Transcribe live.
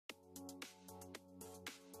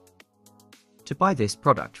To buy this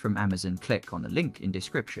product from Amazon, click on the link in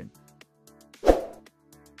description.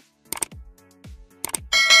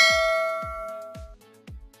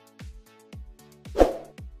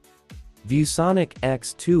 ViewSonic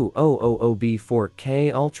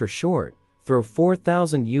X2000B-4K Ultra Short Throw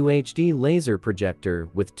 4000 UHD laser projector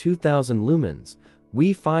with 2000 lumens,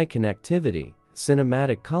 Wi-Fi connectivity,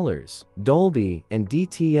 cinematic colors, Dolby and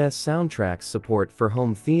DTS soundtracks support for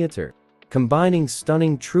home theater. Combining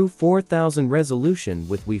stunning true 4000 resolution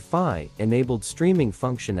with Wi-Fi enabled streaming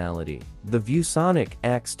functionality, the ViewSonic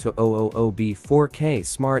X2000B-4K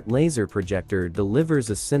smart laser projector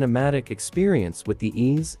delivers a cinematic experience with the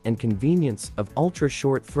ease and convenience of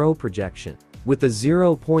ultra-short throw projection. With a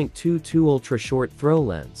 0.22 ultra-short throw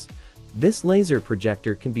lens, this laser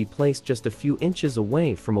projector can be placed just a few inches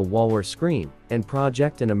away from a wall or screen and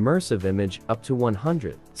project an immersive image up to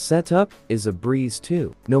 100. Setup is a breeze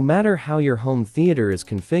too. No matter how your home theater is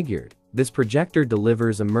configured, this projector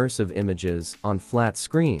delivers immersive images on flat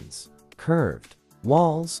screens, curved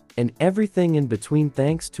walls, and everything in between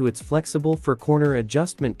thanks to its flexible four-corner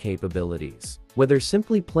adjustment capabilities. Whether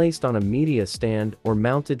simply placed on a media stand or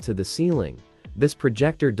mounted to the ceiling, this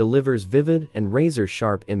projector delivers vivid and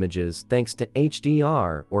razor-sharp images thanks to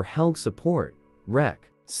HDR or HELG support, Rec.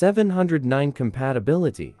 709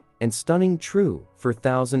 compatibility, and stunning True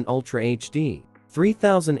 4000 Ultra HD,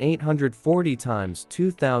 3840 x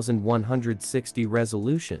 2160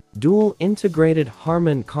 resolution. Dual integrated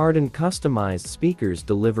Harman Kardon customized speakers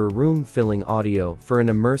deliver room-filling audio for an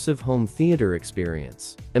immersive home theater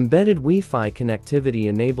experience. Embedded Wi-Fi connectivity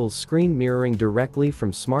enables screen mirroring directly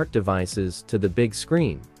from smart devices to the big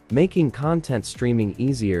screen, making content streaming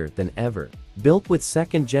easier than ever. Built with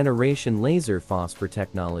second-generation laser phosphor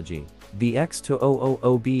technology, the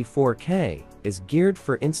X2000B-4K is geared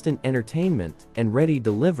for instant entertainment and ready to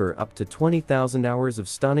deliver up to 20,000 hours of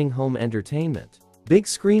stunning home entertainment. Big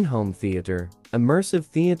screen home theater, immersive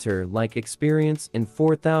theater-like experience in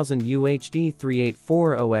 4000 UHD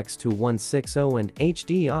 3840x2160 and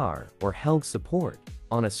HDR or HELG support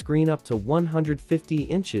on a screen up to 150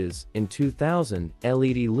 inches in 2000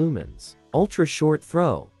 LED lumens. Ultra short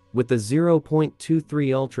throw with the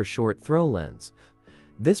 0.23 ultra short throw lens.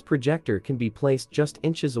 This projector can be placed just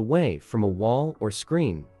inches away from a wall or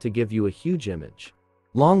screen to give you a huge image.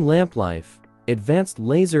 Long lamp life. Advanced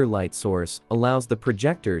laser light source allows the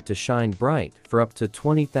projector to shine bright for up to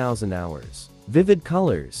 20,000 hours. Vivid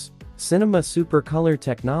colors. Cinema Super Color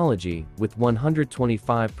technology with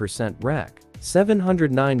 125% Rec.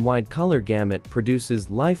 709 wide color gamut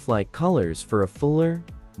produces lifelike colors for a fuller,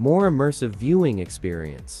 more immersive viewing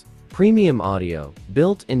experience. Premium audio,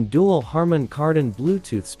 built-in dual Harman Kardon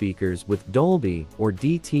Bluetooth speakers with Dolby or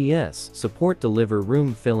DTS support deliver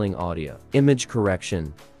room-filling audio. Image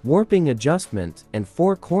correction, warping adjustment and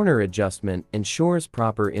four-corner adjustment ensures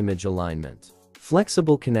proper image alignment.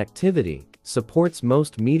 Flexible connectivity, supports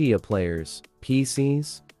most media players,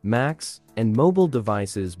 PCs, Macs, and mobile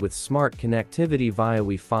devices with smart connectivity via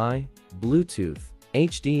Wi-Fi, Bluetooth,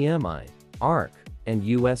 HDMI, ARC, and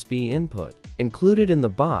USB input. Included in the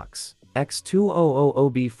box,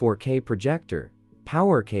 X2000B-4K projector,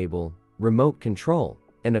 power cable, remote control,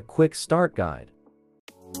 and a quick start guide.